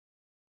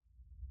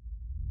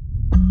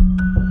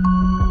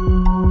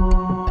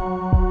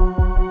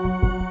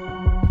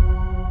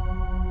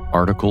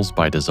articles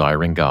by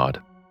Desiring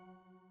God.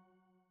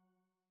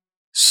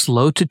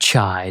 Slow to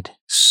chide,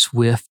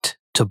 swift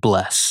to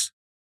bless.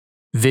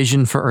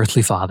 Vision for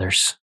Earthly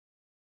Fathers.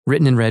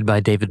 Written and read by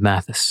David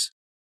Mathis.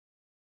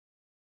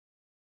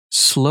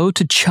 Slow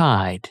to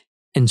chide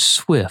and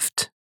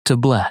swift to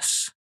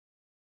bless.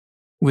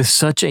 With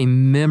such a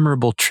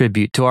memorable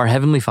tribute to our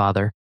Heavenly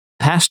Father,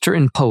 pastor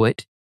and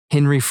poet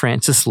Henry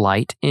Francis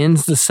Lyte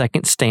ends the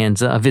second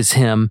stanza of his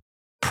hymn,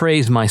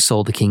 Praise My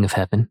Soul, the King of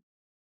Heaven.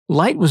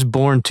 Lyte was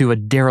born to a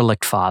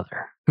derelict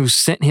father who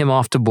sent him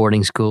off to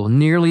boarding school,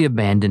 nearly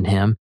abandoned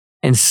him,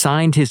 and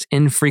signed his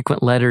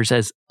infrequent letters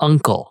as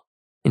uncle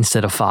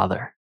instead of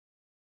father.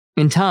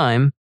 In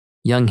time,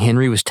 young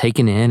Henry was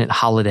taken in at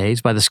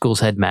holidays by the school's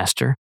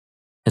headmaster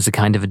as a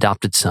kind of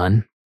adopted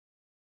son.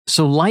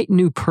 So Lyte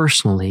knew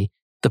personally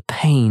the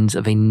pains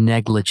of a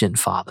negligent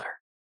father.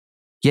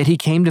 Yet he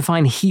came to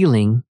find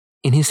healing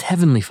in his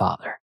heavenly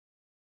Father.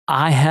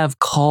 I have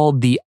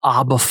called thee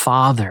Abba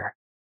Father,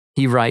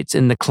 he writes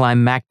in the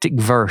climactic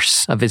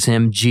verse of his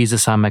hymn,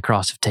 Jesus I My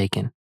Cross Have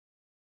Taken.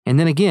 And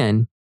then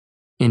again,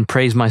 in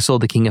Praise My Soul,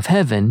 the King of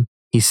Heaven,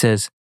 he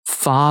says,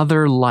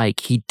 Father-like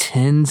he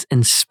tends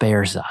and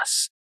spares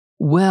us.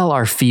 Well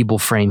our feeble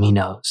frame he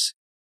knows.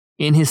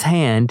 In his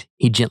hand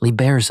he gently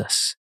bears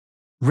us,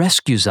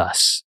 rescues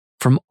us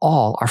from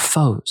all our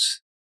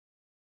foes.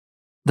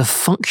 The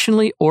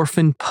functionally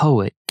orphaned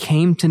poet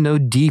came to know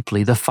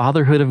deeply the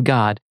fatherhood of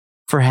God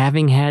for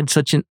having had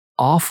such an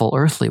awful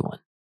earthly one.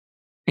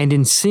 And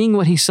in seeing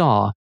what he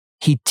saw,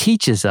 he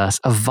teaches us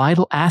a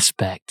vital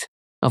aspect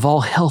of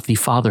all healthy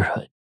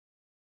fatherhood.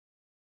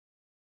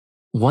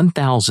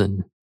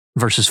 1000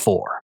 verses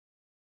 4.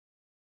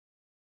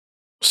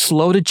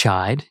 Slow to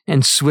chide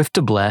and swift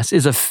to bless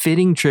is a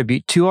fitting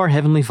tribute to our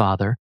Heavenly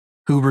Father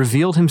who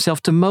revealed himself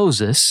to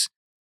Moses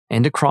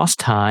and across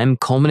time,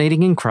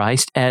 culminating in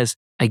Christ as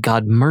a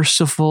God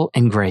merciful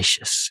and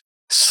gracious,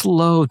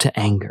 slow to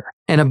anger,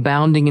 and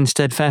abounding in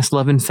steadfast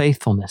love and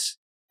faithfulness,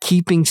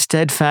 keeping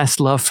steadfast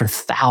love for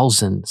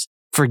thousands,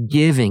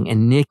 forgiving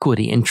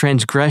iniquity and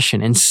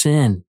transgression and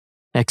sin.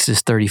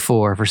 Exodus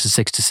 34, verses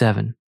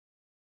 6-7.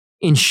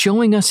 In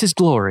showing us his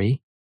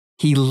glory,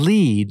 he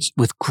leads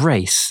with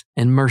grace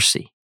and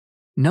mercy.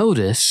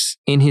 Notice,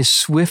 in his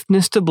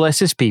swiftness to bless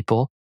his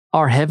people,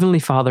 our Heavenly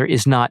Father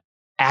is not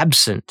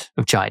absent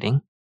of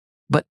chiding,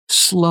 but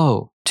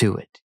slow to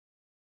it.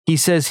 He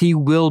says he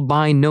will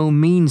by no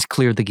means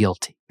clear the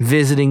guilty,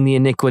 visiting the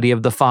iniquity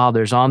of the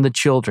fathers on the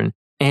children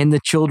and the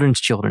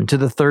children's children to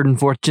the third and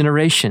fourth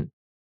generation.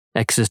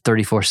 Exodus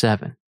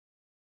 34:7.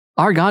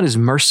 Our God is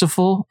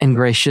merciful and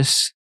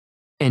gracious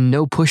and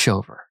no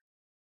pushover.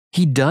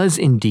 He does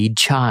indeed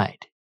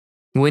chide.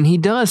 When he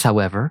does,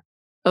 however,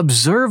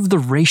 observe the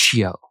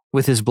ratio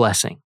with his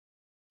blessing.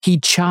 He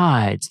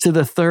chides to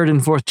the third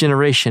and fourth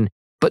generation,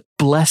 but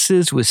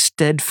blesses with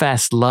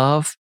steadfast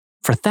love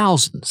for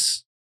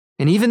thousands.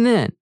 And even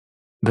then,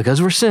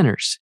 because we're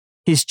sinners,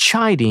 his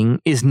chiding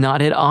is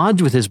not at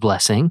odds with his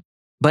blessing,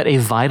 but a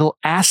vital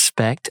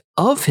aspect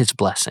of his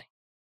blessing.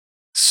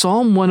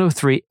 Psalm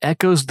 103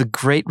 echoes the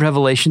great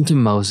revelation to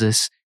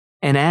Moses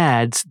and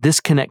adds this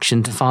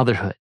connection to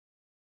fatherhood.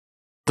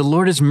 The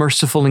Lord is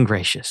merciful and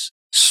gracious,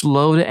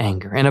 slow to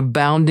anger, and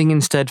abounding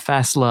in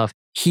steadfast love.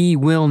 He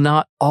will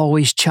not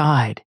always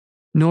chide,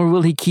 nor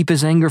will he keep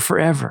his anger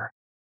forever.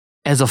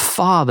 As a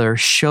father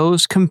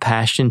shows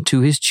compassion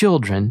to his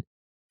children,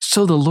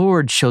 so the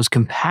Lord shows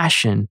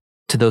compassion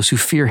to those who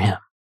fear him.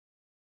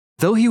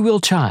 Though he will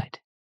chide,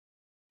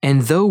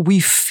 and though we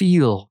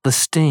feel the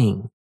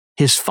sting,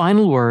 his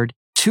final word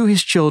to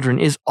his children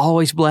is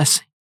always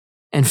blessing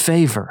and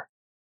favor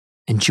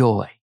and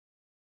joy.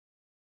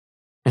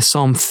 As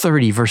Psalm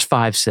 30 verse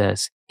 5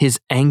 says, his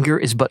anger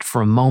is but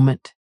for a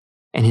moment,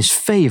 and his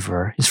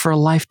favor is for a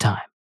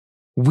lifetime.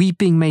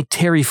 Weeping may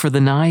tarry for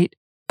the night,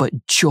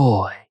 but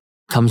joy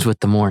comes with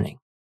the morning.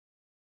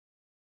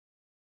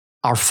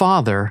 Our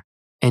Father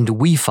and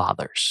we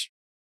fathers.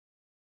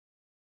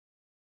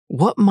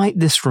 What might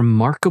this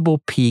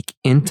remarkable peek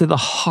into the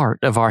heart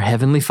of our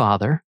Heavenly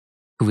Father,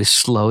 who is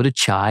slow to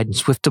chide and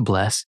swift to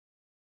bless,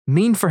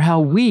 mean for how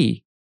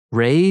we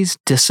raise,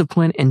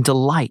 discipline, and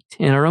delight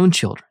in our own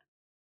children?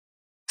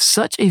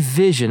 Such a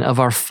vision of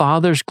our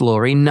Father's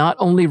glory not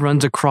only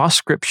runs across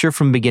Scripture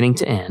from beginning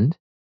to end,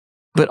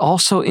 but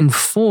also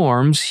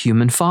informs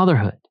human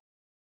fatherhood.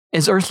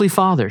 As earthly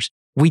fathers,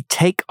 we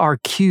take our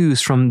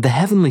cues from the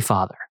Heavenly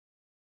Father.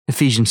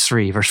 Ephesians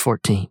 3, verse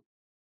 14.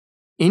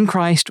 In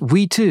Christ,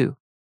 we too,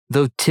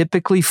 though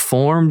typically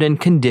formed and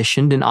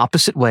conditioned in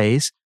opposite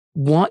ways,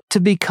 want to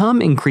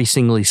become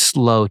increasingly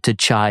slow to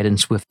chide and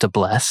swift to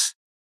bless.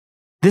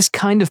 This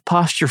kind of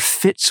posture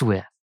fits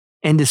with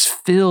and is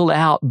filled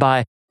out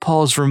by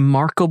Paul's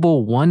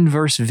remarkable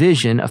one-verse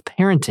vision of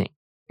parenting,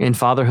 and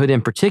fatherhood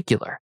in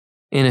particular,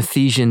 in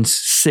Ephesians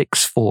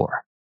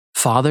 6:4.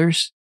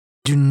 Fathers,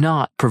 do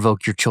not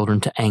provoke your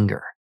children to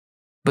anger,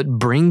 but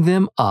bring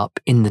them up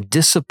in the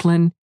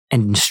discipline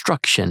and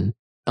instruction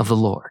of the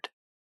Lord.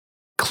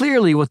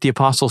 Clearly, what the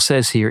apostle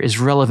says here is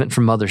relevant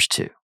for mothers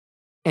too,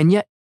 and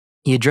yet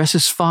he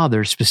addresses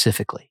fathers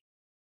specifically.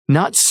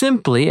 not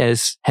simply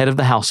as head of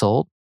the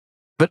household,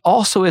 but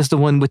also as the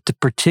one with the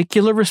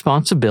particular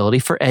responsibility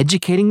for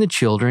educating the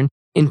children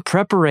in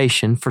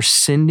preparation for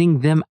sending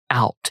them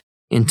out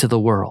into the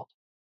world.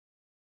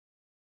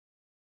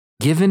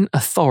 Given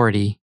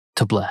authority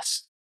to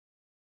bless.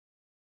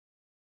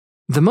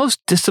 The most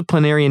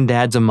disciplinarian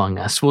dads among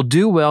us will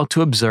do well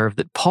to observe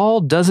that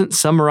Paul doesn't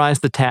summarize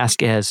the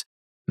task as,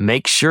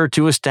 make sure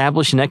to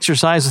establish and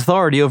exercise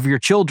authority over your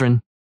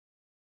children.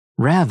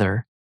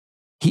 Rather,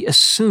 he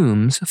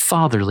assumes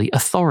fatherly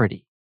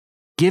authority.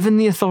 Given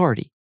the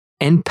authority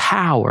and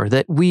power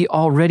that we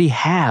already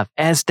have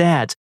as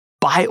dads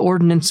by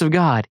ordinance of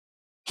God,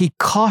 he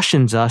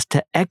cautions us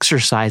to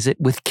exercise it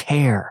with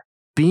care,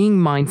 being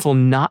mindful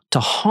not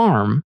to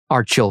harm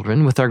our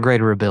children with our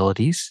greater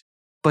abilities,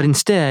 but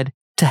instead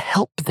to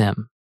help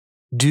them.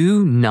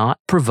 Do not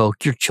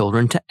provoke your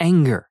children to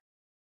anger,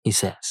 he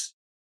says.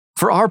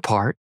 For our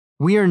part,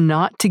 we are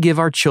not to give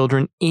our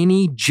children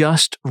any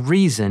just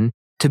reason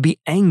to be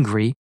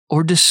angry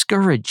or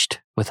discouraged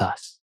with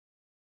us.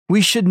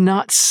 We should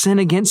not sin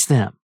against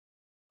them,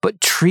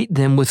 but treat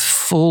them with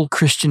full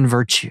Christian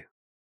virtue,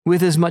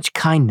 with as much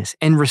kindness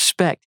and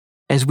respect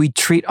as we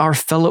treat our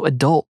fellow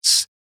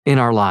adults in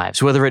our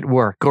lives, whether at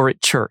work or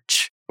at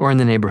church or in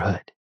the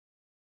neighborhood.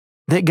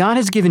 That God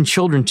has given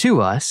children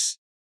to us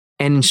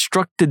and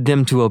instructed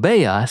them to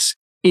obey us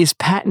is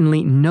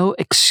patently no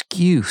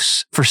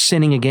excuse for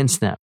sinning against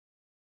them.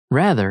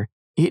 Rather,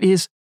 it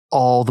is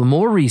all the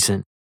more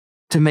reason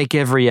to make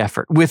every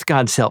effort, with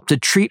God's help, to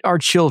treat our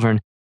children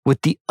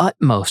with the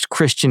utmost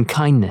Christian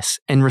kindness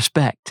and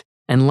respect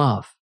and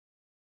love.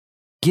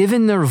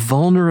 Given their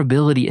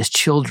vulnerability as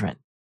children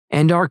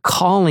and our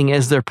calling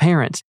as their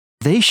parents,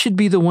 they should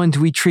be the ones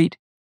we treat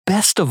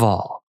best of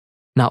all,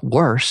 not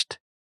worst.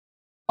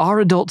 Our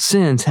adult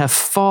sins have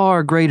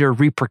far greater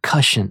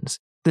repercussions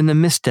than the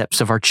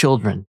missteps of our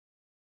children.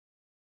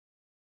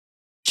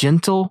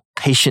 Gentle,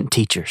 patient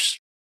teachers.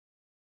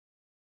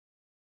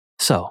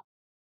 So,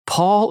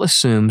 Paul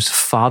assumes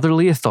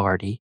fatherly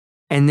authority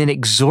and then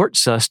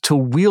exhorts us to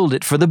wield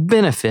it for the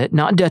benefit,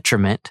 not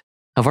detriment,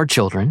 of our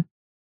children.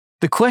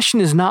 The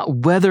question is not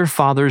whether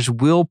fathers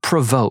will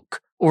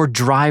provoke or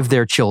drive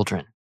their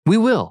children. We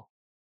will.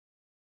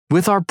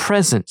 With our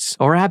presence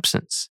or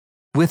absence,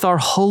 with our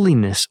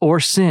holiness or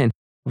sin,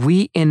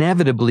 we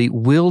inevitably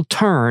will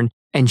turn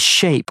and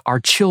shape our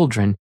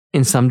children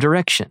in some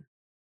direction.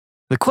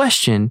 The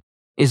question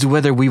is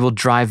whether we will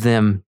drive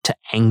them to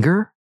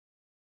anger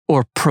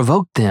or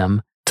provoke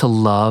them to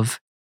love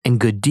and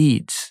good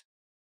deeds.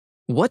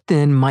 What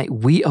then might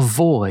we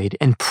avoid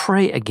and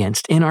pray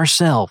against in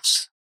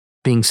ourselves,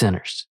 being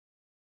sinners?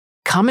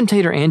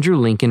 Commentator Andrew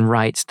Lincoln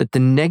writes that the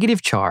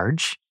negative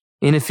charge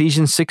in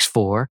Ephesians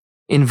 6:4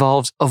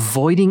 involves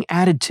avoiding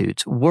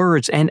attitudes,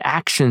 words, and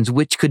actions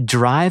which could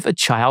drive a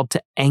child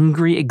to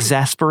angry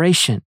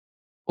exasperation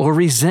or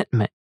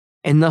resentment,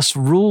 and thus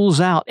rules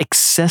out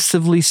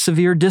excessively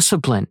severe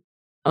discipline,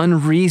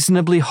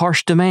 unreasonably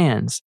harsh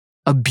demands,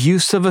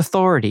 abuse of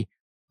authority,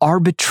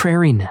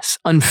 arbitrariness,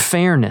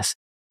 unfairness,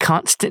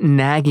 constant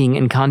nagging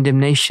and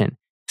condemnation,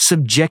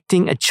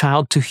 subjecting a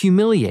child to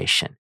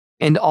humiliation,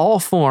 and all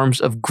forms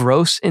of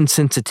gross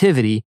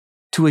insensitivity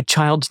to a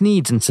child's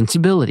needs and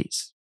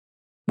sensibilities.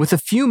 With a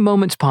few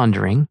moments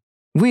pondering,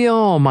 we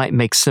all might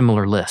make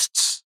similar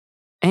lists.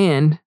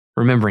 And,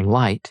 remembering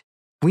light,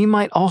 we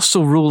might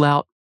also rule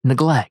out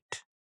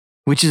neglect,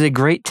 which is a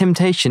great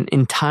temptation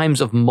in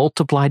times of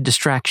multiplied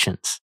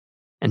distractions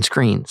and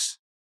screens.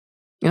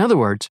 In other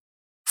words,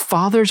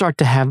 fathers are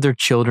to have their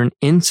children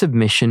in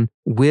submission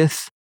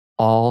with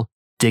all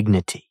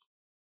dignity,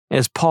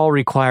 as Paul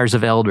requires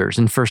of elders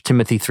in 1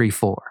 Timothy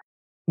 3:4.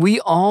 We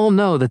all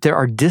know that there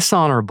are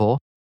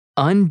dishonorable,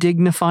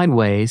 undignified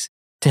ways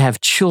to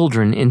have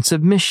children in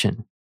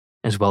submission,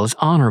 as well as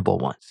honorable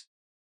ones.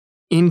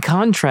 In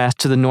contrast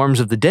to the norms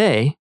of the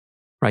day,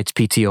 writes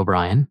P.T.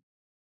 O'Brien,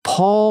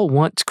 Paul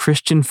wants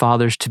Christian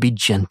fathers to be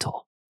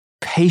gentle,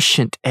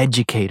 patient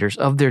educators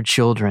of their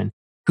children,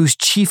 whose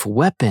chief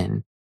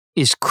weapon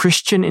is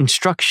Christian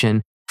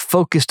instruction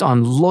focused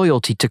on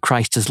loyalty to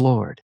Christ as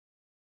Lord.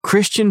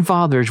 Christian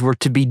fathers were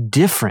to be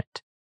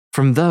different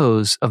from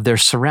those of their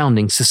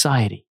surrounding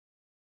society.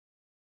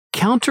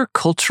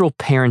 Countercultural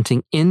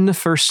parenting in the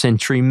first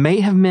century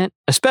may have meant,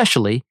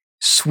 especially,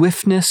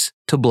 swiftness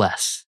to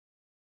bless.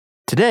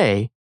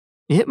 Today,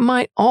 it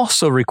might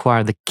also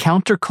require the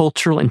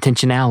countercultural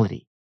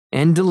intentionality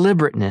and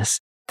deliberateness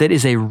that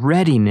is a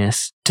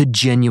readiness to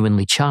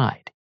genuinely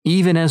chide,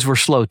 even as we're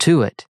slow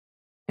to it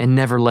and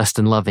never less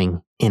than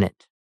loving in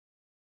it.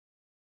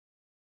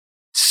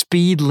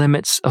 Speed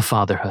limits of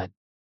fatherhood.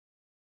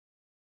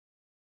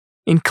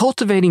 In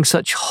cultivating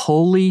such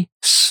holy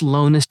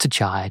slowness to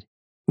chide,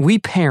 we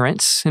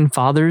parents, and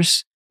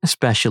fathers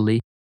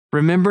especially,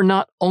 remember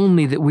not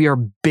only that we are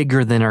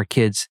bigger than our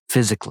kids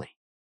physically,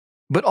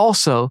 but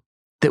also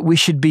that we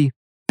should be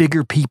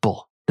bigger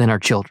people than our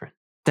children.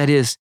 That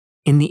is,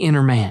 in the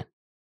inner man.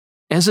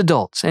 As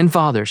adults and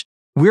fathers,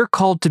 we're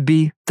called to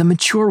be the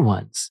mature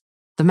ones,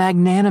 the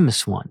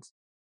magnanimous ones,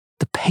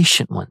 the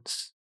patient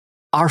ones.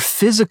 Our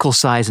physical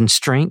size and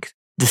strength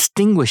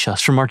distinguish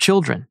us from our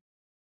children.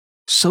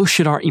 So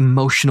should our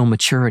emotional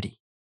maturity.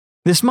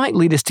 This might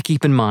lead us to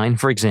keep in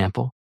mind, for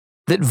example,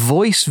 that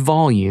voice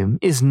volume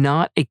is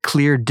not a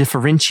clear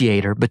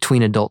differentiator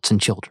between adults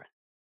and children.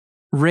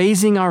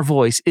 Raising our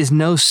voice is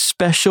no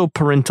special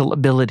parental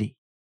ability.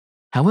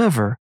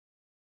 However,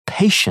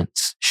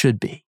 patience should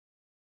be,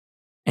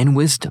 and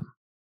wisdom.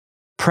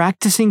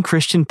 Practicing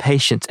Christian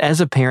patience as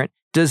a parent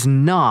does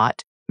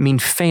not mean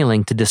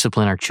failing to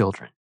discipline our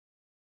children.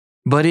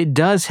 But it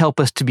does help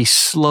us to be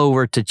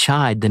slower to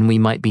chide than we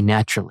might be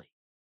naturally,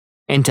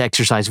 and to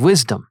exercise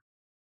wisdom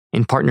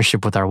in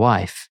partnership with our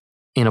wife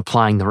in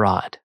applying the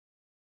rod.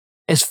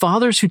 As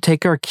fathers who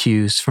take our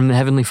cues from the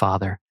Heavenly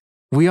Father,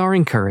 we are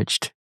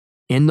encouraged,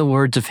 in the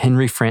words of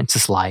Henry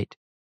Francis Light,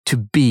 to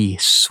be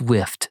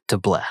swift to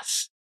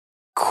bless,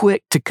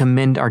 quick to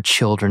commend our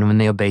children when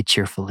they obey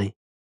cheerfully,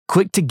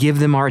 quick to give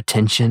them our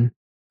attention,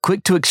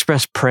 quick to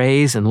express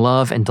praise and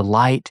love and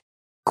delight,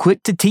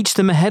 quick to teach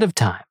them ahead of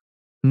time,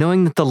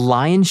 knowing that the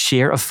lion's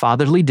share of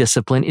fatherly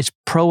discipline is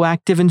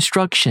proactive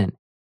instruction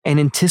and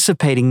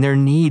anticipating their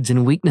needs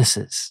and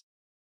weaknesses.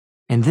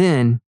 And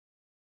then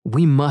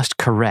we must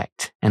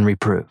correct and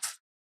reprove.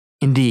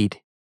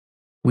 Indeed,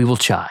 we will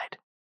chide.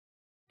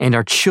 And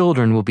our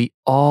children will be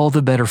all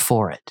the better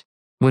for it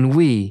when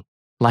we,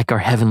 like our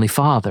Heavenly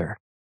Father,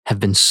 have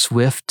been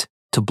swift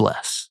to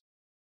bless.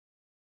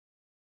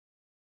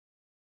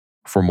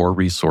 For more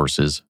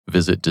resources,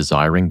 visit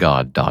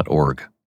desiringgod.org.